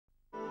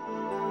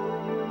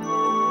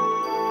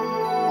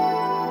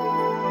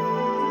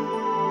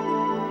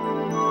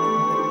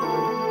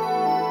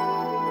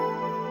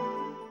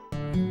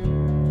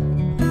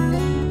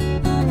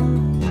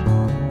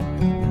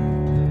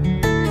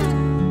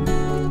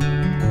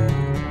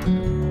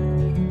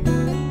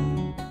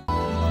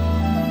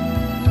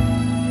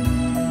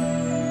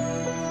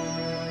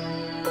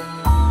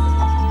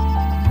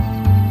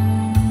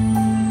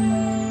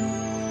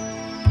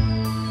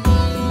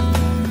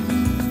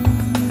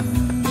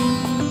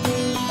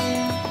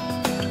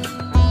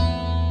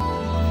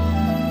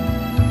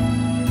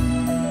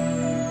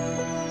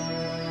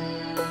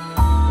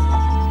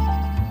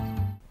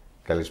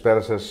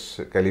Καλησπέρα σας,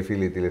 καλοί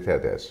φίλοι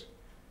τηλεθεατές.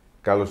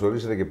 Καλώς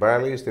ορίσατε και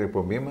πάλι στην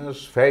εκπομπή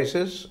μας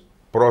Faces,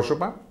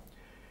 Πρόσωπα.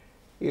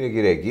 Είναι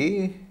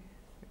Κυριακή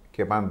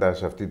και πάντα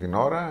σε αυτή την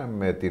ώρα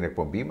με την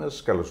εκπομπή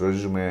μας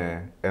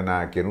καλωσορίζουμε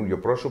ένα καινούριο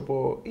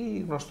πρόσωπο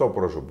ή γνωστό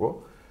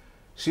πρόσωπο.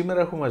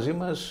 Σήμερα έχουμε μαζί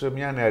μας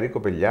μια νεαρή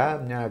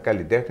κοπελιά, μια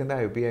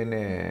καλλιτέχνητα η οποία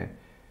είναι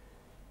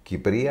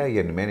Κυπρία,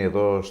 γεννημένη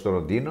εδώ στο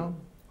Λονδίνο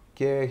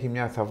και έχει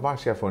μια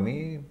θαυμάσια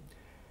φωνή.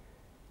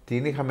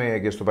 Την είχαμε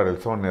και στο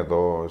παρελθόν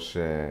εδώ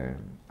σε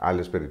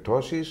άλλες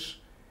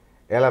περιπτώσεις.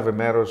 Έλαβε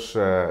μέρος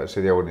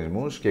σε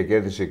διαγωνισμούς και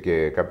κέρδισε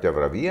και κάποια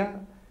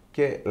βραβεία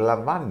και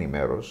λαμβάνει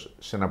μέρος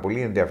σε ένα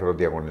πολύ ενδιαφέρον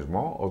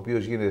διαγωνισμό, ο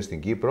οποίος γίνεται στην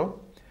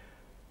Κύπρο.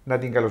 Να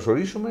την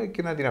καλωσορίσουμε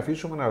και να την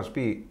αφήσουμε να μας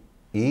πει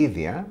η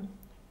ίδια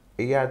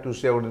για τους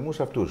διαγωνισμούς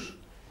αυτούς.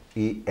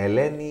 Η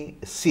ELENI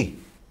C.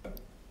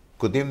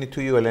 Good evening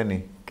to you,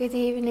 ELENI. Good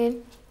evening.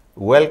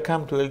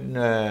 Welcome to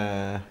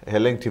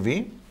Hellenic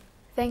TV.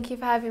 Thank you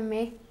for having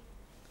me.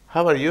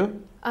 How are you?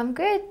 I'm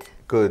good.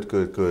 Good,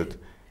 good, good.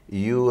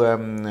 You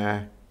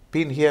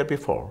been here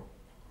before,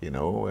 you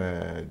know,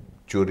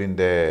 during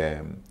the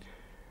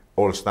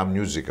All-Star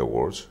Music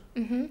Awards.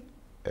 Mm-hmm.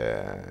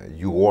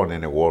 You won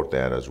an award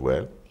there as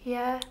well.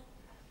 Yeah.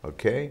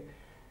 Okay.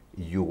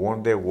 You won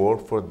the award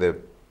for the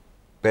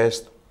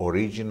Best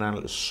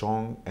Original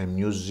Song and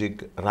Music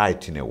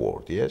Writing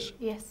Award, yes?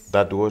 Yes.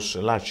 That was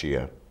last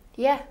year.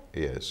 Yeah.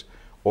 Yes.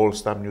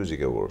 All-Star Music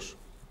Awards.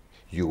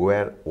 You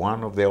were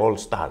one of the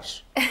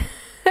All-Stars.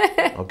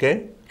 Okay?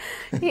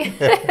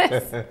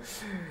 Yes.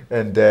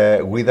 And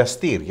with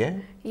Astir, yeah?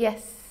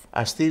 Yes.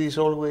 Astir is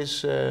always,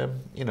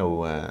 you know,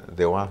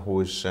 the one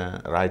who is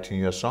writing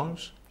your songs?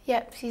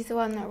 Yep, she's the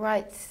one that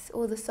writes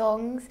all the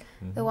songs,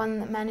 the one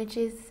that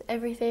manages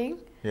everything.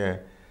 Yeah.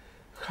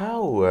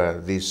 How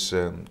this,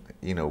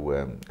 you know,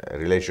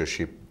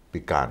 relationship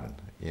began,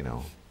 you know?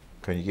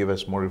 Can you give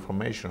us more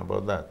information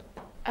about that?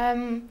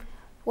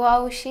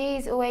 Well,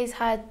 she's always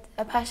had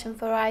a passion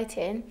for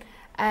writing,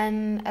 and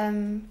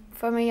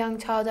from a young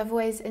child I've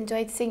always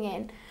enjoyed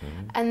singing.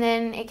 And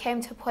then it came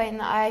to a point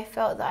that I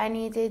felt that I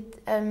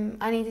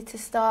needed to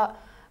start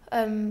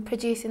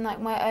producing like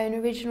my own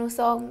original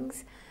songs.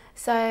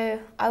 So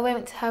I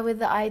went to her with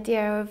the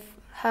idea of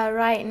her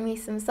writing me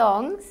some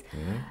songs,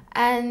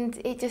 and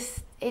it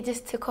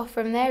just took off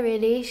from there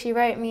really. She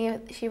wrote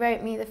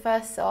me the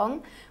first song,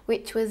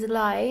 which was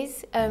Lies,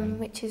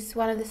 which is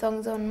one of the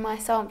songs on my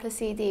sampler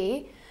CD,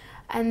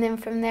 and then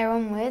from there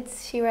onwards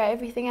she wrote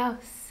everything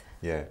else.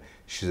 Yeah,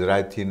 she's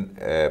writing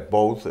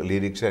both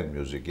lyrics and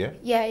music, yeah?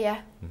 Yeah, yeah.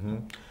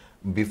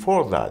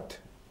 Before that,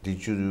 did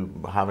you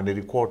have any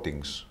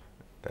recordings,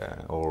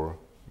 or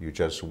you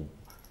just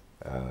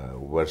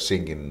were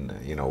singing,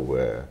 you know,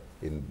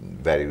 in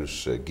various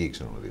gigs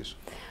and all this?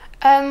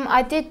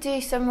 I did do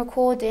some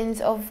recordings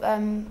of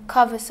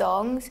cover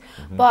songs,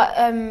 but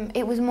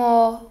it was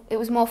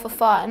more for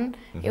fun.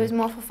 It was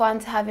more for fun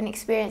to have an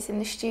experience in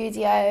the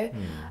studio.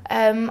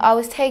 I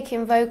was taking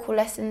vocal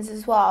lessons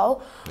as well,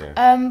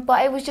 but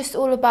it was just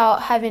all about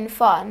having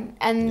fun.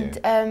 And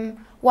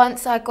once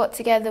I got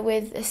together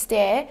with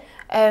Astir,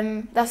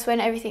 that's when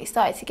everything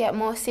started to get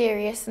more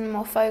serious and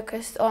more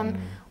focused on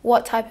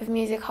what type of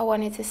music I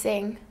wanted to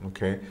sing.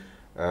 Okay.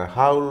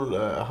 How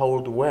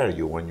old were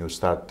you when you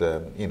start,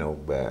 you know,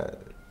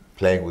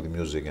 playing with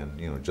music and,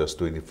 you know, just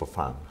doing it for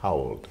fun? How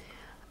old?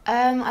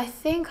 I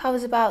think I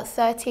was about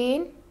 13.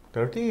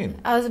 13?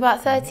 I was about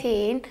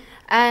 13,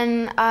 and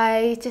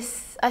I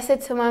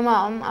said to my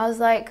mum, I was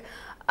like,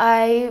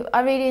 I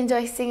really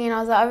enjoy singing. I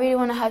was like, I really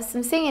want to have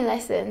some singing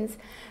lessons.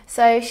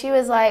 So she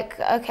was like,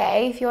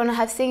 okay, if you want to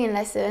have singing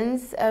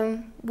lessons,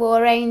 we'll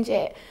arrange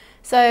it.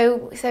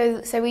 So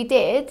we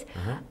did,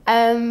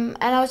 and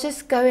I was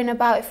just going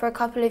about it for a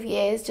couple of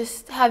years,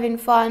 just having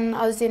fun.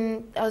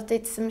 I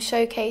did some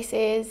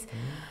showcases,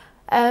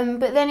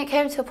 but then it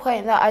came to a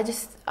point that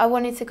I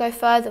wanted to go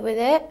further with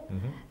it.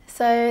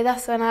 So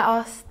that's when I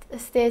asked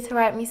Astir to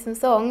write me some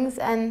songs,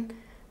 and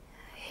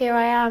here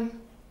I am.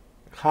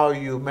 How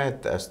you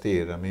met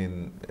Astir? I mean,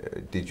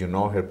 did you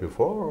know her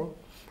before?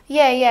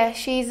 Yeah.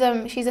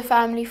 She's a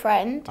family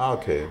friend.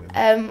 Okay.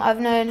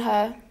 I've known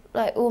her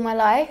like all my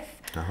life.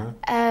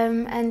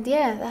 And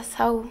yeah, that's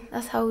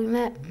how we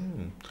met.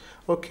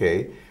 Okay.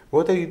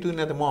 What are you doing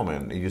at the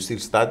moment? Are you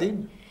still studying?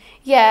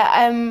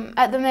 Yeah,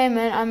 at the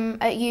moment I'm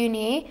at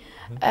uni,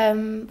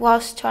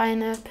 whilst trying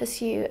to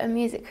pursue a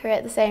music career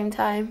at the same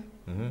time.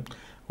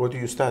 What do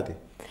you study?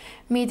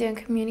 Media and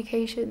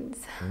communications.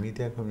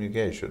 Media and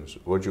communications.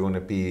 What do you want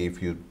to be if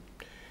you,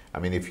 I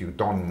mean, if you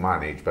don't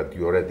manage, but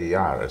you already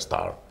are a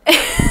star?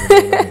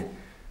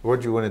 What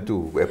do you want to do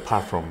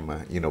apart from,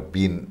 you know,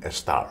 being a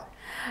star?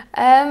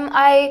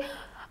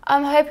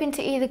 I'm hoping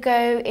to either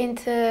go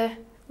into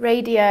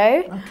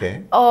radio,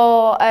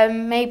 or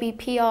maybe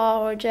PR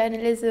or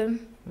journalism.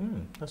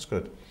 That's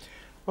good.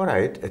 All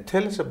right,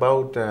 tell us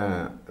about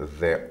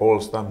the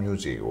All-Star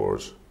Music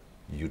Awards.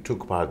 You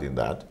took part in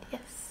that.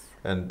 Yes.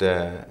 And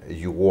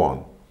you won.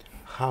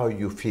 How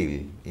you feel,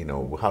 you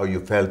know, how you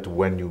felt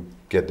when you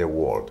get the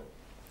award?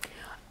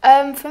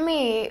 For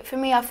me,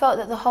 I felt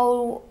that the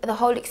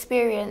whole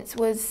experience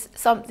was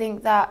something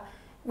that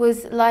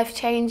was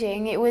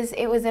life-changing. It was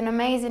an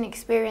amazing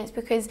experience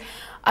because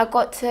I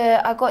got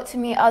to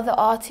meet other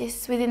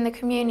artists within the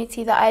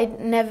community that I'd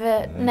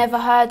never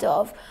heard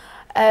of,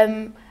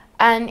 and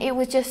it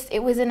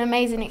was an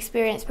amazing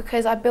experience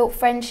because I built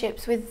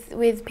friendships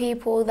with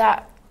people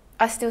that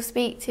I still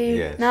speak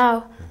to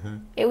now.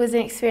 It was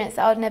an experience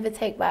that I would never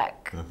take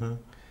back.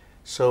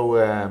 So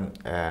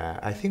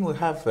I think we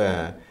have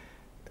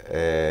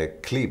a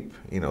clip,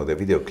 the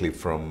video clip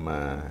from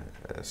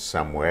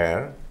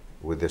somewhere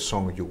with the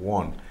song you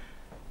won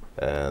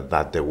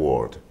that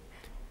award.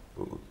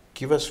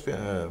 Give us,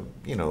 a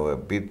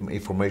bit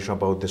information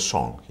about the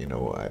song.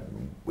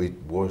 It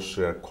was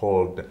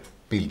called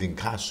 "Building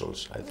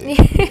Castles," I think.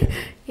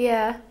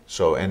 Yeah.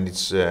 So, and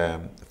it's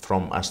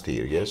from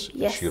Astir, yes?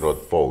 Yes. She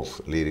wrote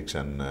both lyrics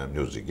and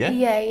music, yeah?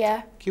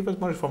 Yeah. Give us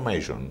more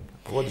information.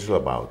 What is it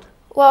about?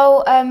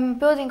 Well,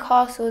 Building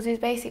Castles is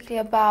basically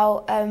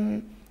about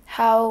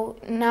how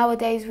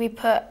nowadays we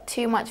put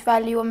too much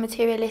value on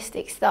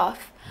materialistic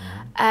stuff,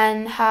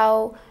 and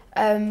how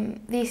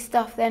these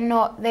stuff,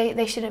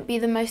 they shouldn't be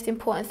the most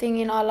important thing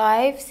in our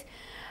lives,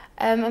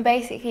 and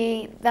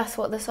basically that's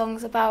what the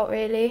song's about,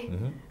 really.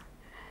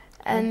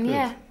 And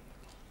yeah.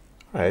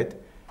 Right.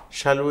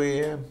 Shall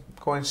we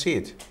go and see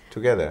it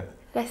together?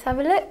 Let's have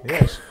a look.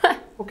 Yes.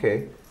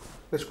 Okay.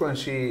 Let's go and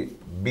see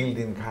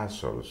Building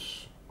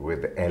Castles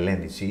with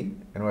ELENI,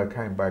 and we're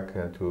coming back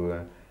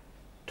to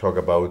talk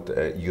about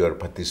your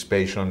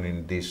participation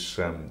in this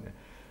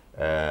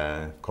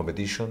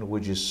competition,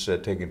 which is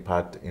taking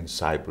part in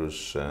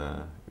Cyprus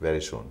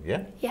very soon.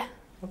 Yeah? Yeah.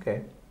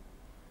 Okay.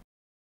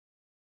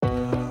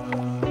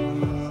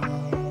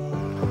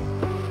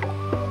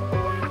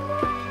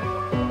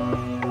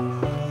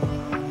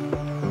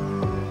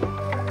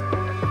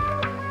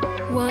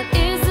 What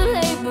is the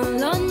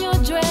label on your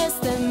dress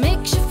that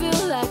makes you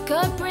feel like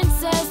a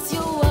princess?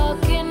 You're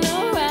walking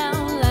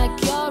around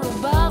like you're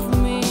above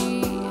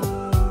me.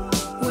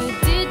 Where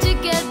did you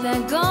get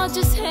that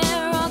gorgeous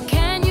hair? Or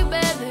can you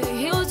bear the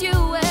heels you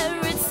wear?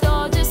 It's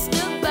all just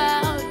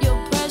about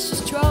your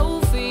precious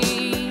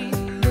trophy.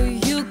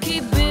 But you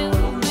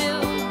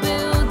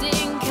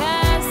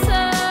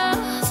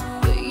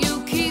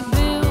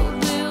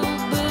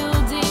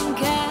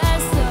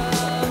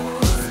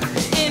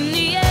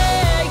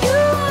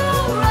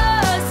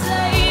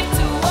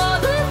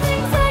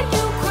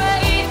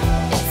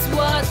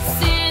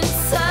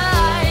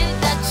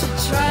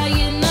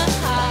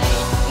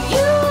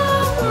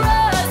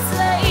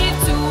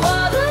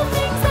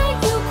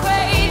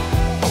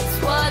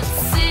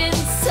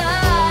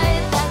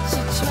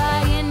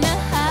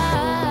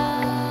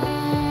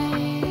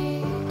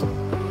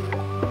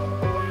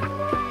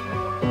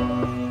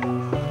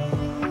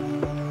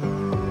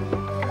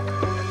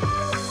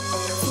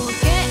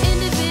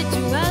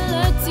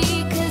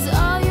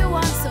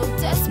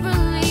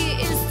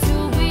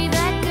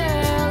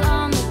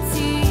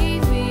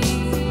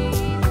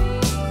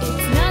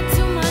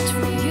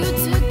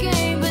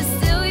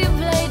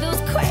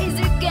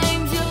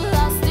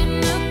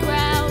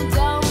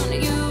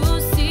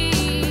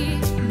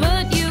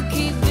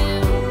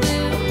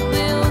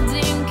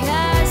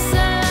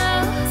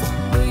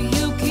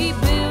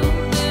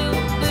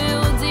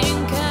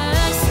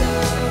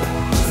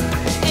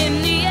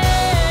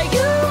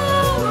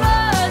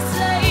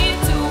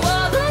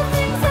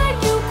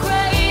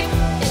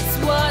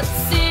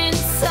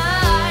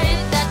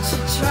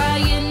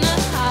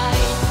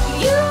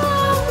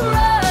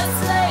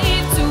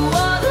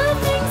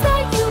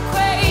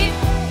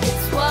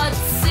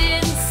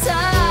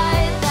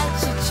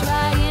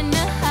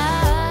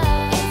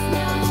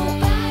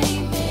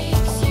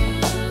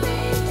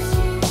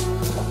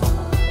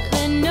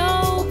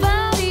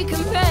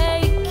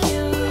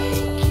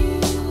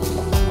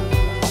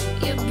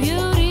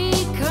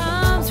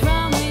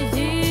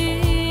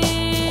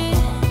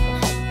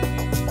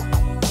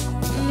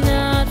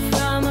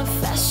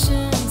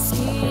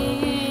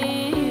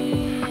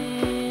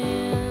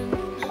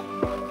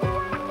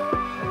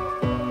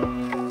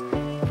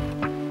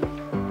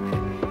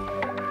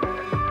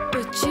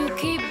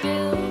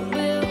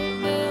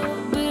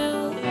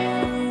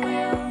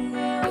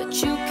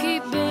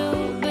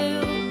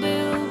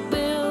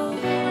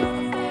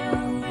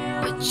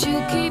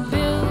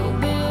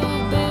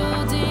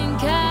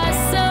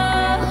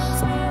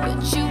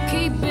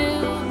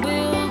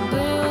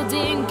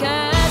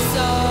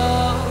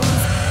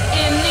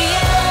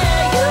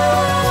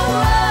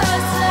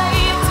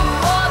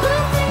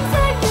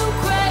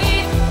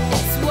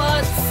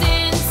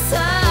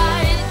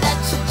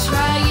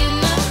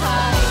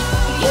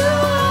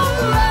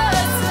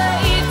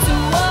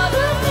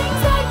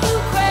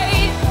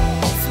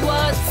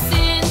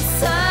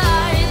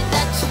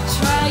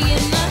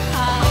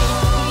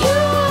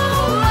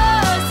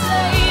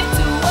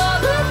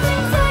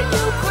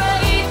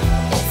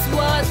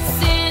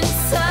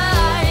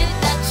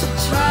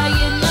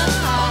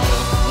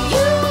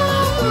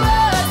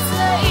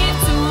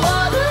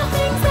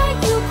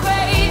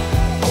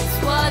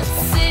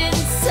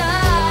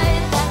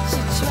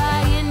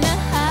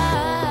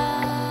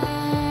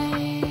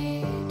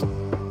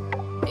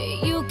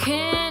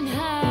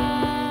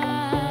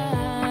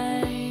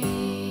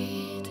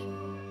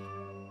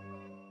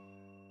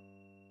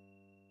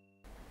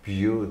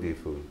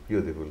Beautiful,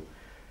 beautiful.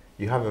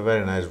 You have a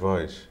very nice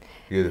voice.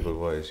 Beautiful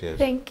voice, yes.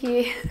 Thank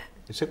you.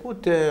 It's a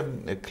good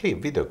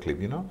video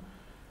clip, you know.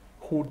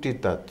 Who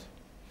did that?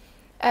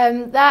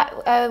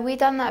 We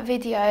done that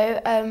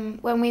video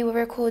when we were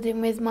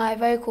recording with my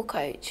vocal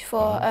coach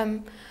for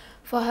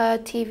her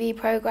TV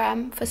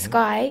program for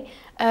Sky.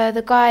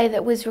 The guy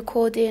that was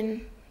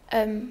recording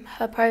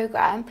her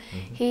program,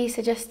 he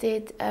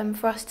suggested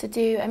for us to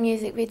do a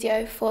music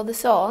video for the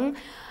song,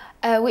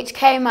 which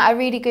came at a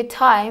really good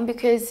time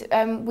because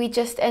we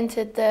just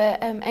entered the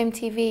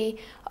MTV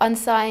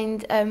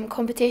unsigned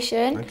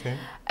competition, Okay.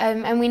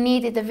 and we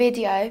needed the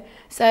video,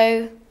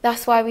 so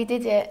that's why we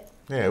did it.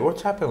 Yeah,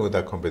 what's happened with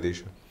that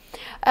competition?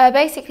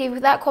 Basically,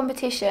 with that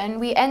competition,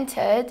 we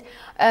entered,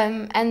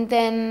 and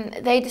then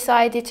they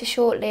decided to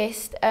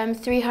shortlist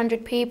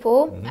 300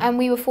 people, and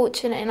we were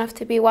fortunate enough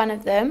to be one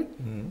of them.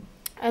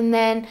 And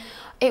then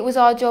it was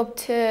our job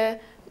to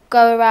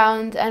go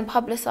around and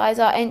publicise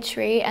our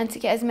entry and to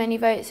get as many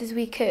votes as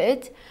we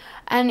could.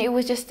 And it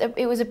was just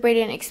it was a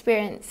brilliant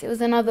experience. It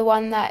was another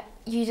one that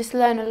you just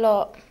learn a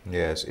lot.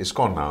 Yes, it's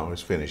gone now.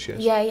 It's finished.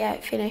 Yes. Yeah,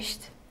 it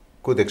finished.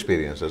 Good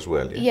experience as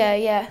well. Yeah.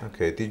 Yeah.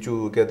 Okay. Did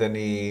you get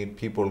any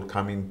people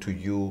coming to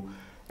you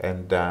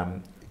and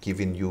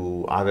giving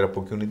you other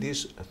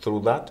opportunities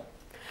through that?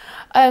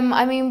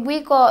 I mean,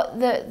 we got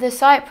the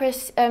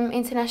Cyprus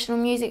International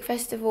Music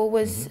Festival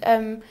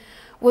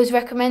was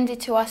recommended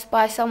to us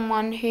by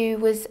someone who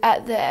was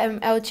at the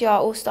LGR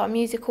All Star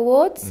Music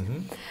Awards,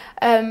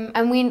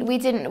 and we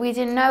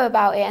didn't know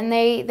about it, and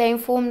they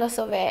informed us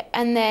of it,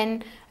 and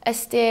then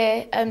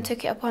Esther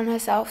took it upon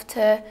herself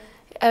to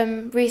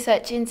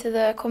research into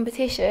the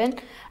competition,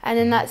 and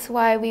then that's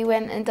why we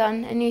went and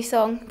done a new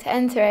song to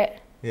enter it.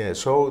 Yeah,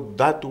 so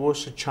that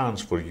was a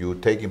chance for you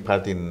taking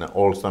part in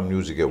All Star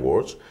Music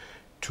Awards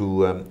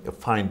to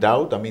find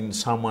out. I mean,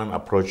 someone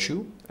approached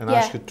you and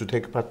asked you to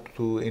take part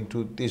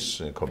into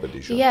this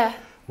competition. Yeah.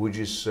 Which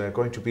is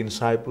going to be in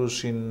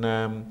Cyprus in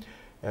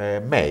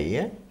May,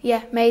 yeah?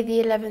 Yeah, May the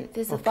 11th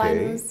is the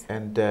finals.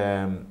 And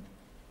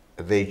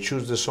they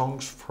choose the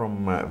songs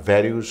from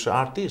various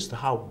artists.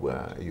 How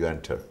you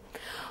enter?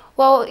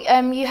 Well,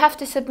 you have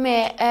to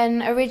submit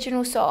an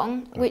original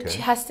song, which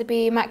has to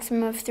be a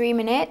maximum of 3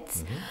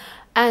 minutes.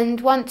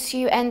 And once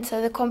you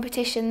enter, the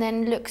competition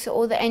then looks at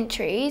all the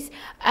entries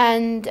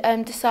and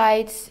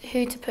decides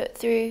who to put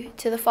through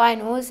to the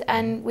finals.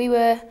 And we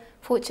were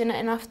fortunate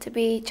enough to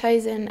be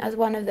chosen as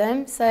one of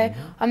them. So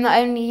I'm the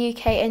only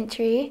UK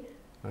entry.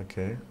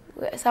 Okay.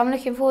 So I'm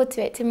looking forward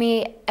to it, to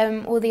meet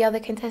all the other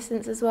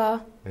contestants as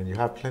well. And you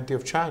have plenty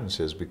of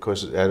chances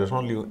because there is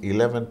only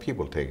 11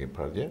 people taking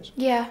part, yes?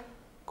 Yeah.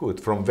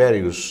 Good. From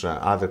various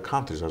other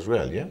countries as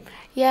well, yeah?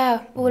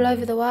 Yeah, all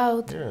over the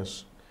world.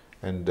 Yes.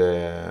 And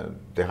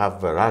they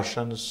have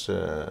Russians,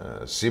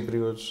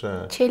 Cypriots,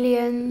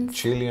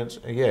 Chileans,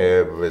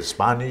 yeah,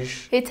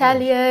 Spanish,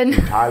 Italian.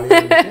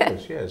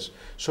 yes, yes.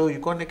 So you're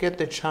going to get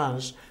the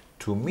chance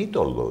to meet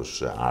all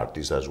those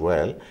artists as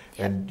well,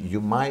 and you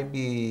might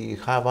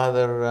have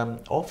other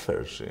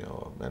offers, you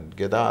know, and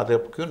get other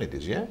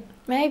opportunities, yeah?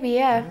 Maybe,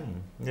 yeah.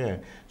 Yeah.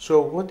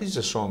 So what is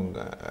the song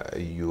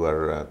you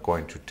are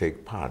going to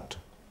take part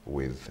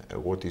with?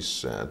 What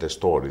is the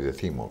story, the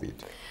theme of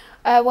it?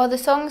 Well, the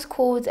song's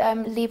called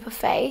Leap of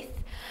Faith,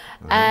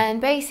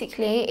 and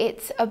basically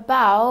it's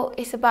about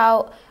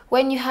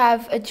when you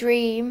have a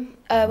dream.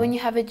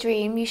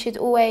 You should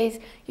always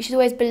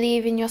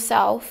believe in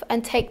yourself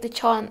and take the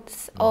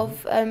chance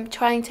of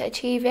trying to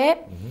achieve it,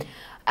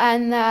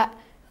 and that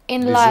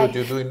in life.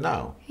 This is what you're doing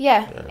now.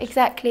 Yeah, yes.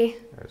 Exactly.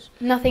 Yes.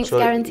 Nothing's so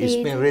guaranteed.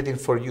 It's been written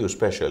for you,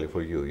 especially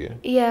for you, yeah.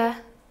 Yeah.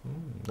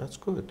 That's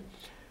good.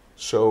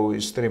 So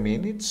it's 3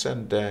 minutes,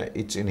 and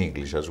it's in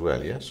English as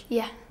well, yes.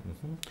 Yeah.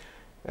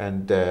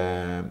 And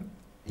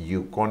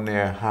you're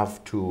gonna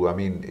have to, I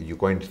mean, you're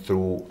going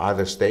through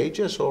other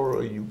stages,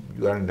 or you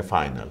are in the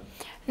final?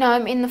 No,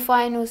 I'm in the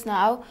finals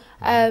now.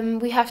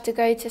 We have to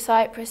go to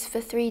Cyprus for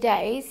 3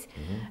 days,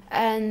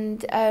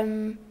 and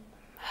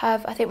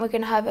I think we're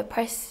going to have a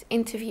press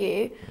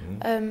interview,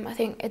 I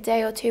think a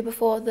day or two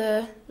before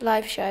the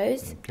live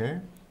shows. Okay.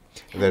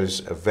 There's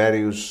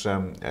various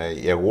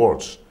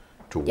awards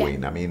to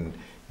win. I mean,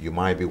 you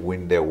might be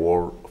winning the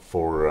award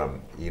for,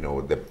 you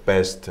know, the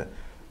best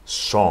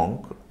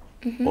song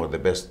or the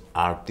best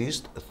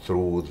artist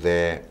through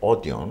the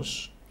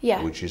audience,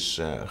 which is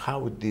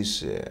how is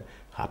this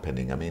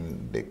happening? I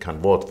mean, they can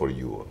vote for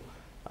you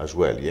as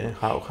well, yeah?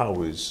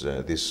 How is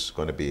this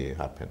going to be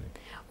happening?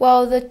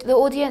 Well, the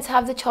audience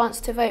have the chance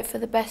to vote for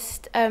the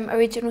best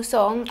original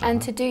song,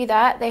 and to do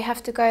that, they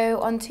have to go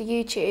onto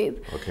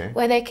YouTube,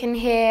 where they can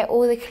hear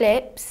all the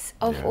clips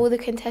of all the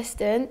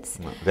contestants.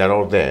 They're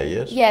all there,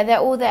 yes? Yeah, they're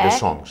all there. The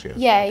songs, yes?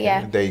 Yeah,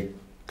 yeah. They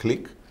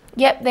click?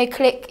 Yep, they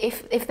click,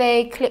 if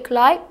they click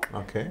like,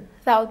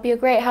 that would be a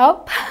great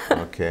help.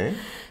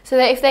 So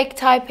that if they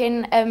type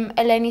in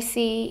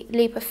ELENI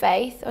Leap of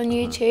Faith on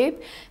YouTube,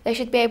 they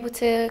should be able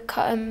to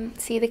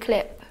see the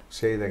clip.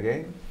 Say it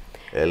again.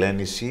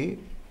 ELENI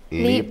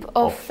Leap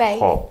of Faith.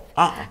 Hope.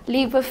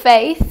 Leap of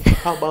Faith.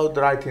 How about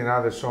writing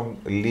another song,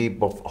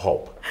 Leap of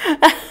Hope?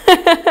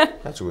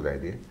 That's a good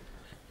idea.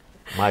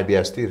 Maybe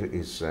Astir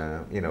is,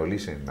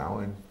 listening now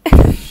and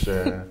is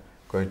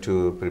going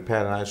to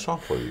prepare a nice song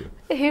for you.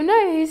 Who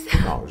knows? Who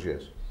knows,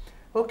 yes.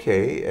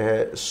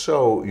 Okay,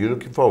 so you're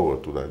looking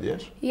forward to that,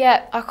 yes?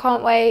 Yeah, I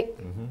can't wait.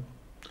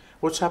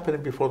 What's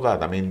happening before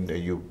that? I mean,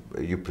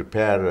 you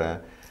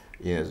prepare,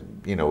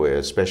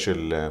 a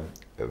special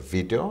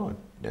video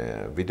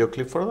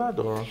clip for that,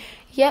 or?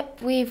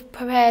 Yep, we've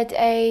prepared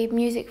a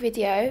music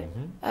video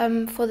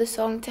for the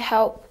song to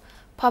help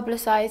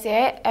publicise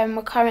it, and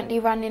we're currently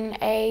running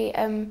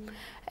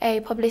a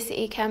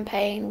publicity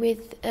campaign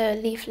with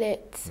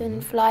leaflets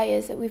and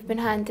flyers that we've been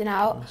handing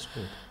out. That's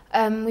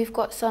good. We've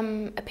got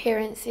some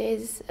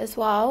appearances as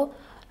well,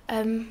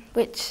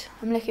 which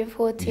I'm looking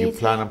forward to. You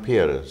plan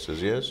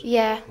appearances, yes?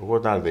 Yeah.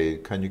 What are they?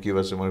 Can you give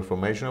us some more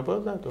information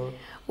about that? Or?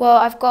 Well,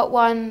 I've got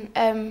one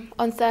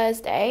on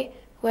Thursday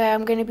where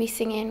I'm going to be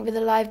singing with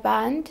a live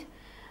band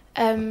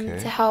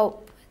to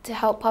help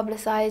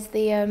publicise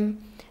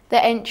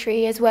the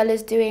entry, as well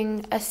as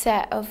doing a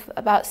set of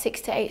about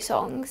 6 to 8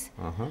 songs.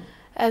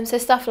 So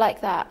stuff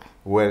like that.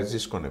 Where is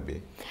this going to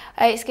be?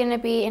 It's going to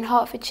be in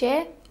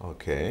Hertfordshire.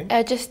 Okay.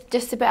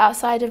 Just a bit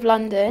outside of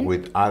London.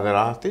 With other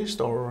artists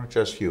or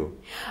just you?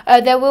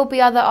 There will be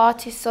other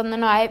artists on the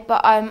night,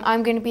 but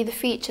I'm going to be the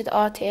featured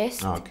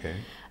artist. Okay.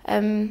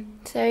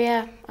 So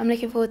yeah, I'm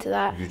looking forward to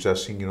that. You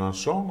just singing one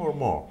song or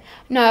more?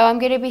 No, I'm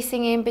going to be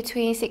singing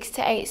between 6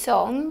 to 8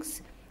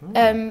 songs,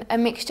 a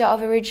mixture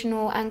of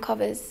original and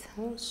covers.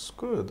 That's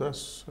good.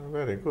 That's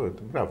very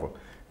good. Bravo.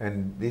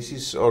 And this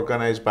is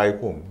organized by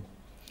whom?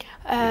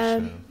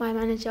 My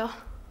manager.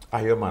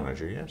 Your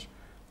manager, yes.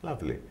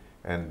 Lovely.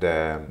 And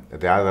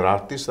the other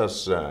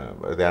artists,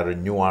 they are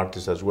new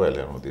artists as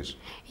well, this.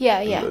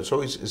 Yeah.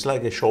 So it's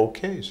like a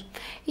showcase.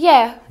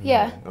 Yeah.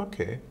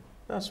 Okay,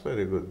 that's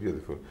very good,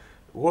 beautiful.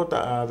 What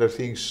other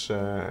things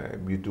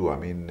you do? I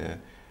mean,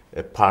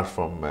 apart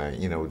from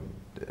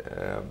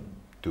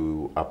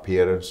do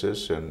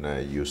appearances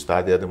and you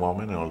study at the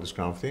moment and all this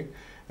kind of thing.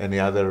 Any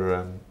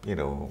other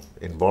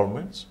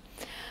involvements?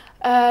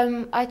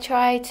 I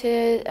try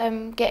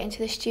to get into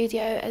the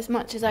studio as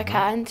much as I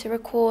can to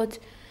record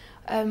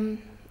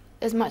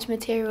as much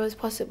material as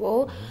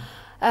possible.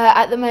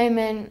 At the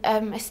moment,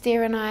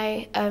 Astir and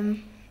I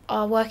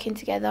are working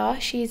together.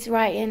 She's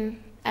writing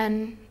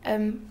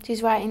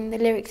the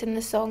lyrics and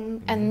the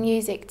song and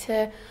music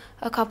to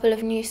a couple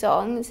of new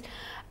songs,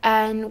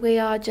 and we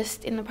are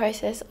just in the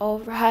process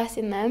of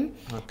rehearsing them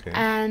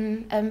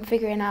and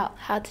figuring out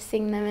how to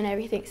sing them and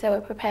everything, so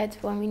we're prepared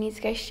for when we need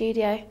to go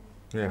studio.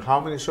 Yeah. How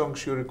many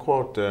songs you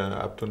record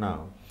up to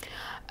now?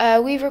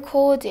 We've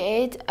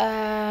recorded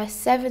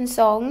 7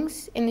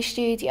 songs in the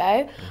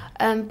studio,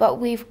 but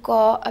we've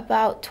got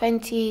about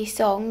 20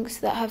 songs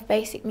that have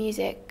basic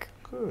music.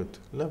 Good,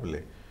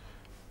 lovely,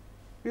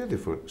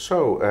 beautiful.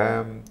 So,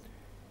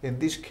 in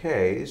this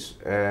case,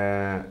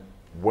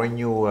 when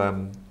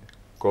you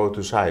go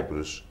to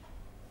Cyprus,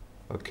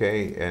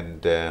 okay,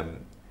 and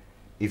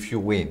if you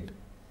win,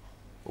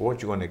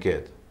 what you gonna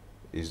get?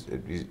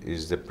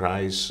 Is the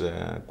prize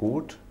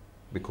good?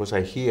 Because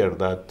I hear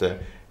that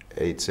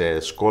it's a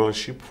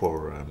scholarship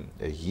for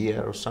a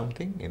year or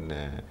something in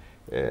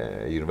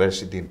a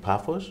university in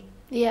Paphos.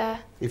 Yeah.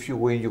 If you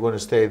win, you're going to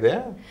stay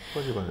there?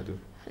 What are you going to do?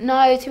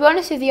 No, to be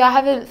honest with you, I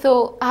haven't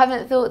thought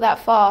that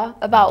far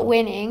about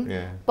winning.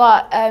 Yeah.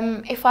 But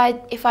if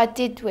I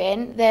did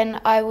win,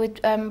 then I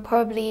would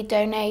probably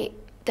donate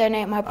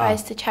my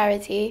prize to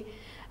charity,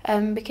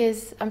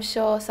 because I'm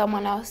sure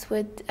someone else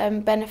would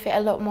benefit a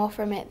lot more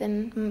from it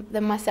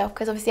than myself.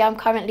 Because obviously I'm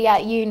currently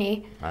at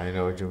uni. I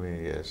know what you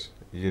mean. Yes.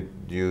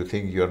 You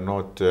think you're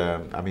not?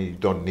 I mean, you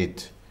don't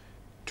need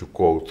to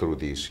go through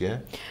this, yeah?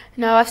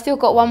 No, I've still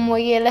got 1 more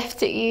year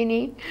left at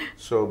uni.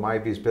 So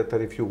maybe it's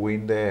better if you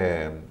win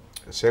the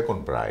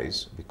second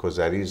prize, because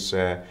there is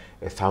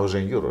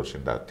 1,000 euros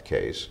in that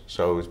case.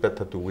 So it's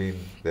better to win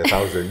the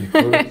 1,000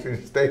 euros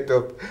instead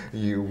of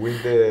you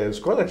win the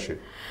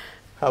scholarship.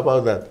 How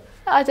about that?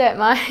 I don't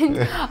mind.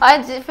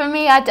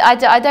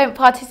 I don't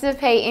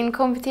participate in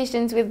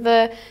competitions with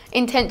the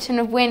intention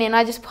of winning.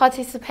 I just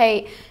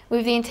participate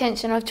with the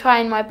intention of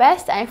trying my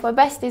best, and if my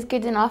best is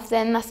good enough,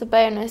 then that's a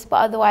bonus, but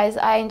otherwise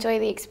I enjoy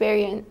the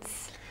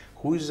experience.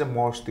 Who is the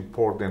most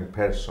important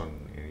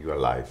person in your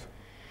life?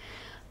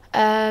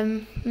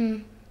 I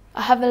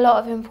have a lot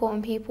of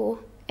important people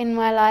in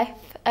my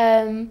life.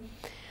 I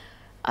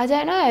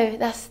don't know,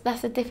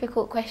 that's a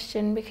difficult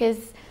question,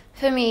 because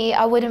for me,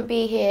 I wouldn't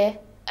be here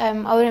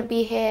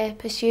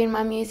pursuing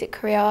my music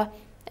career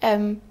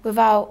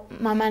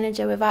without my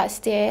manager, without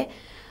Astir.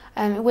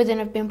 It wouldn't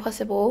have been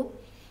possible.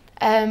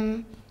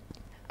 I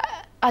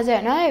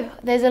don't know.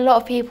 There's a lot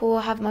of people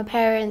who have my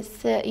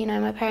parents,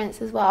 my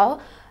parents as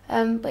well.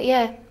 But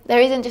yeah,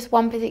 there isn't just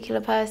one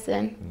particular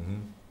person.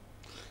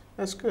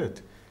 That's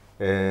good.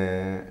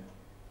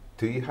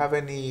 Do you have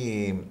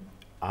any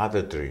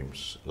other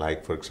dreams?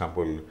 Like, for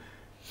example,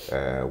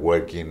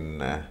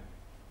 working,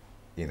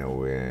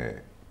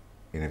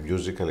 in a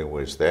musical in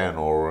West End,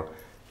 or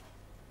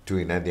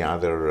doing any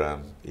other,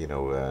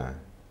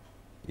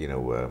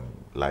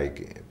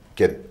 like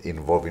get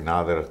involved in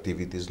other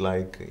activities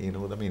like, you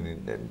know what I mean,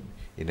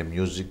 in a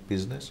music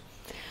business?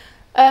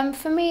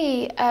 For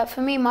me,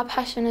 my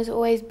passion has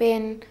always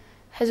been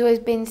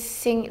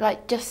like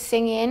just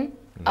singing.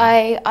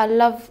 I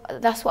love,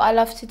 that's what I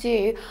love to do.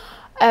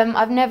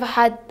 I've never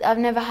had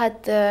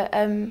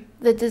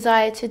the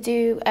desire to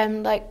do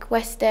like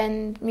West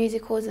End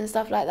musicals and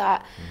stuff like that.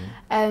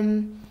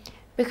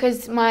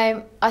 Because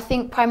I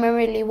think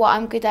primarily what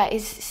I'm good at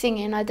is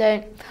singing. I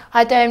don't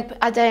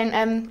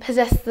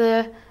possess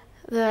the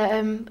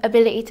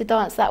ability to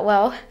dance that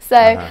well, so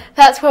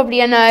that's probably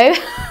a no.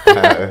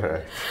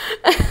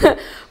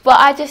 But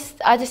I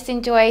just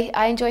enjoy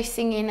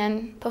singing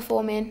and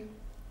performing.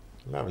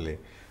 Lovely.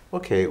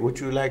 Okay, would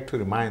you like to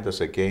remind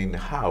us again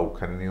how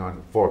can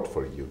anyone vote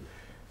for you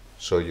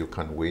so you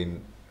can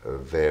win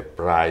the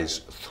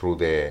prize through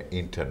the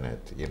internet?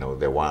 You know,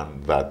 the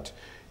one that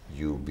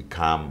you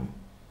become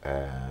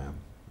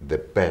the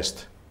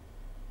best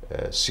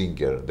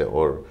singer,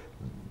 or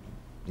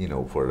you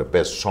know, for the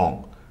best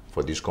song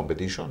for this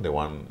competition, the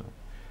one,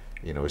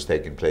 you know, is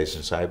taking place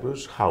in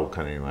Cyprus. How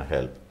can anyone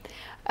help?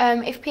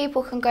 If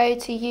people can go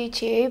to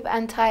YouTube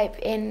and type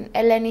in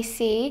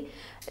ELENI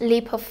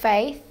Leap of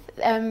Faith,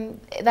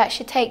 that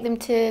should take them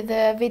to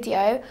the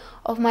video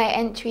of my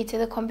entry to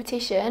the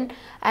competition,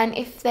 and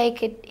if they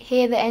could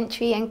hear the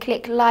entry and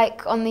click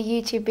like on the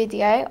YouTube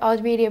video, I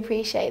would really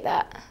appreciate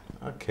that.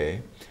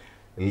 Okay.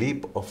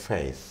 Leap of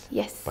Faith.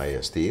 Yes. By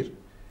Astir.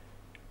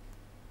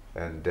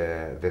 And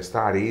the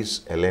star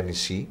is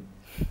ELENI.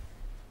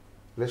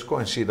 Let's go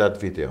and see that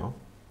video,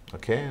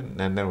 okay? And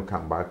then we'll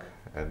come back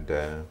and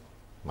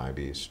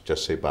maybe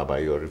just say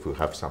bye-bye, or if we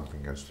have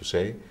something else to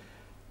say.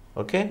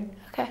 Okay?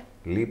 Okay.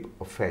 Leap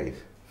of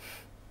Faith.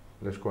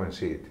 Let's go and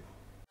see it.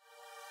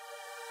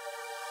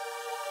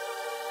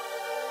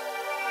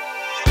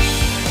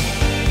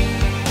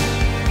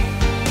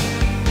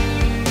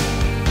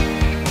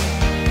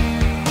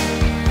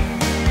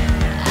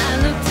 I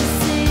look to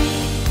see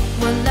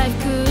what life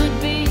could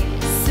be.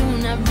 Soon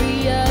I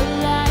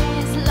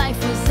realized life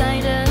was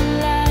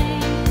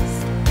idolized,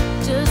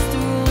 just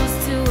rules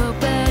to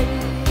obey.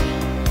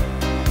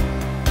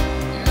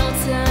 No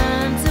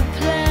time to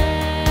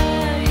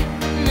play,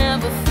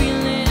 never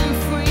feeling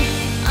free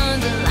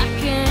under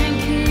lock and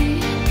key.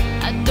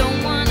 I don't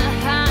wanna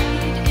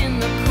hide in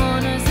the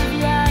corners of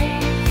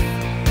life.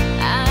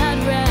 I'd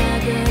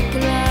rather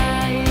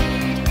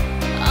glide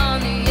on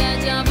the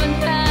edge of a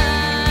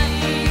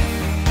knife.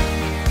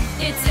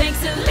 It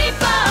takes a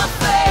leap of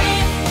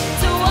faith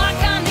to walk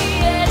on the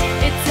edge.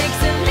 It takes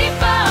a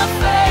leap of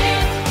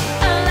faith,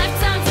 a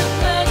lifetime to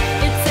pledge.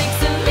 It takes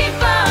a leap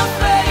of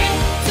faith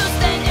to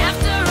stand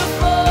after a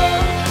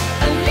fall.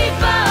 A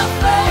leap of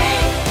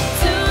faith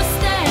to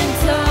stand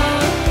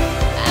tall.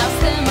 I'll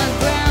stand my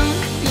ground,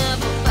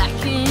 never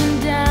backing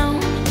down.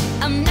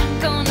 I'm not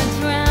gonna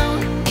drown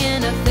in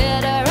a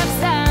theater of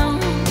sound.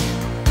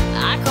 I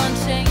can't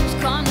change,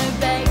 can't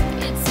obey.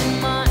 It's in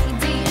my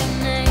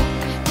DNA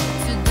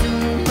to do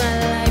my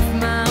life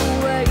my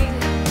way.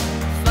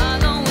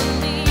 Following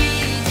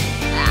lead,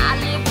 I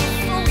live at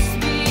full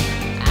speed.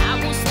 I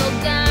won't slow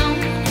down,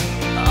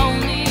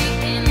 only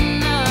in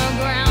the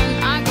ground.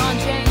 I can't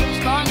change,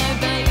 can't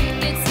obey.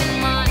 It's in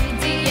my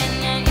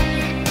DNA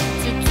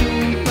to do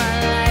my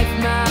life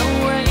my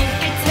way.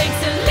 It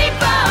takes a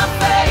leap of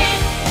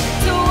faith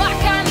to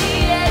walk on the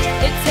edge.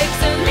 It takes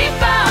a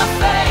leap of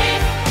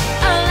faith,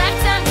 a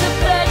lifetime to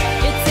pledge.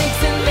 It takes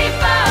a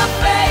leap of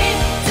faith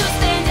to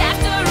stand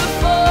after a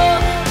fall.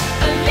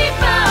 A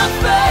leap of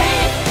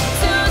faith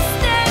to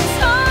stand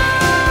tall.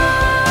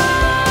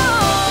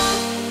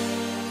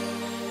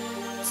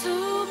 To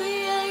be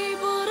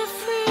able to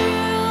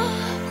feel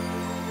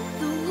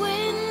the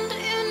wind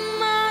in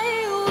my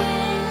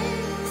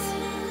wings.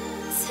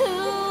 To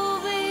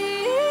be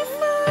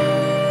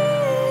free.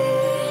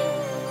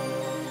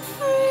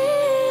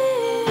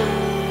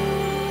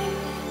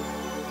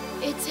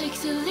 It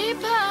takes a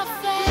leap of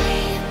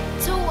faith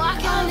to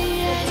walk on the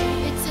edge.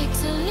 It takes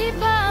a leap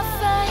of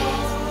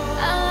faith,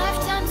 a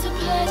lifetime to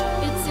pledge.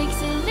 It takes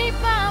a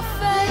leap of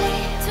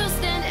faith to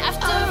stand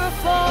after a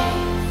fall.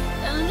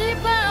 A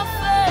leap of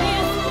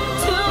faith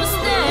to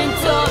stand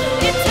tall.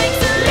 It takes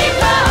a leap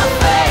of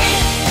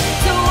faith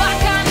to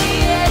walk on the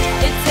edge.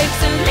 It takes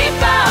a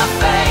leap of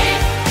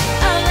faith,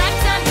 a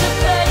lifetime to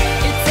pledge.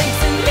 It takes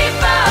a leap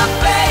of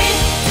faith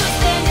to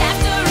stand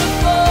after a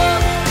fall.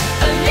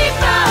 A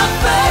leap of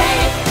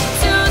faith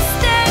to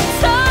stand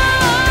tall.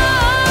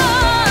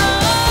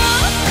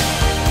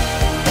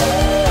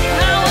 I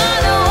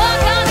wanna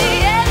walk on the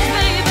edge,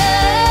 baby.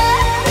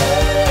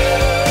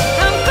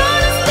 I'm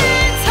gonna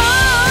stand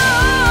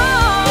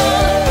tall.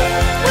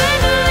 When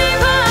a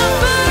leap of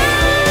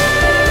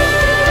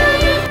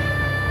faith,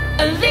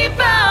 a leap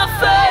of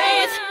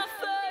faith.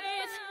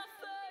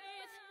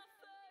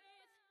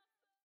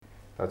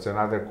 That's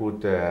another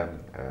good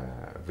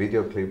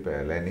video clip,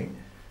 ELENI.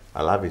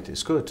 I love it.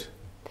 It's good.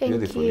 Thank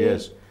Beautiful, you.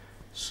 yes.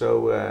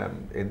 So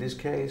in this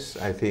case,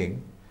 I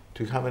think,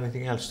 do you have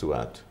anything else to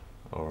add?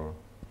 Or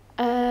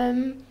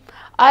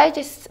I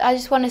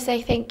just want to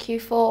say thank you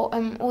for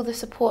all the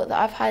support that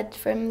I've had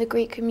from the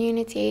Greek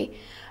community.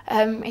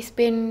 It's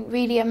been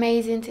really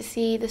amazing to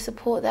see the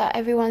support that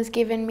everyone's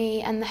given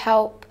me and the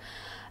help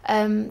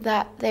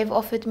that they've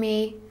offered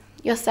me.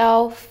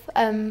 Yourself,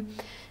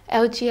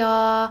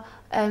 LGR,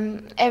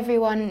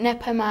 everyone,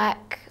 Nepomac,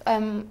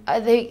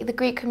 the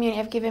Greek community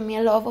have given me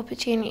a lot of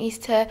opportunities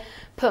to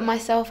put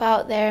myself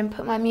out there and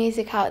put my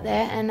music out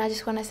there, and I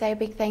just want to say a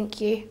big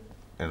thank you.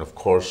 And of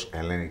course,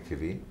 Hellenic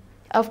TV.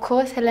 Of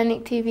course,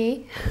 Hellenic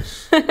TV.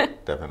 Yes,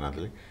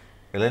 definitely.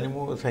 Eleni,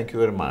 thank you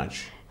very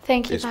much.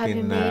 Thank you for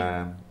having me. It's been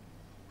a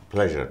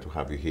pleasure to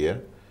have you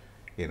here,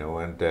 you know,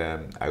 and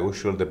I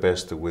wish you all the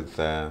best with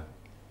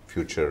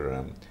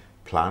future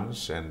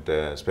plans, and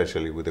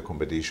especially with the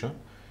competition,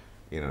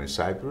 you know, in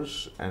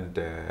Cyprus. And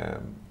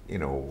you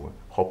know,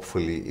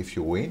 hopefully, if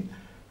you win,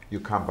 you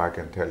come back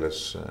and tell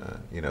us,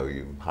 you know,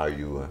 how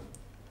you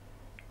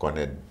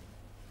gonna,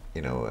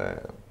 you know,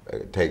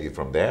 take it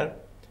from there.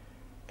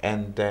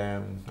 And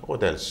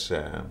what else?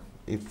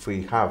 If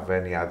we have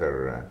any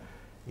other,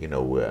 you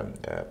know,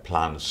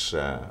 plans,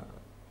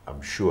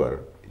 I'm sure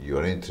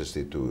you're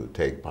interested to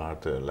take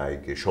part,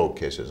 like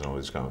showcases and all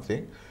this kind of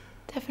thing.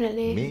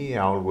 Definitely. Me,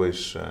 I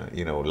always,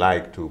 you know,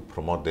 like to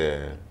promote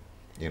the,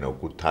 you know,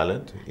 good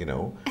talent, you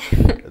know,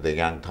 the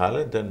young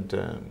talent, and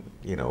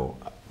you know,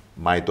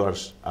 my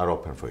doors are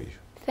open for you.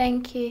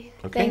 Thank you.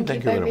 Okay?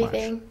 Thank you for very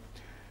everything.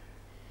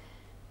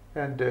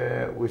 Much.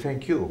 And we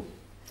thank you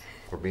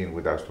for being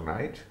with us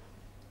tonight.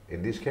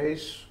 In this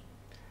case,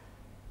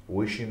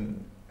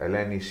 wishing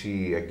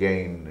Eleni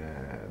again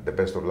the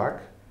best of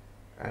luck,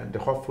 and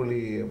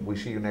hopefully we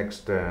see you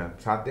next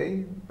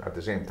Sunday at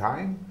the same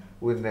time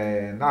with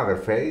another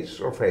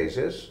phase or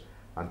phases.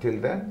 Until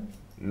then,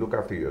 look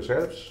after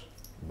yourselves.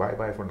 Bye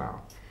bye for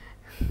now.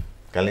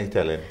 Καλή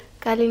νύχτα, Eleni.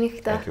 Καλή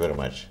νύχτα. Thank you very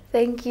much.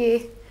 Thank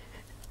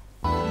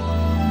you.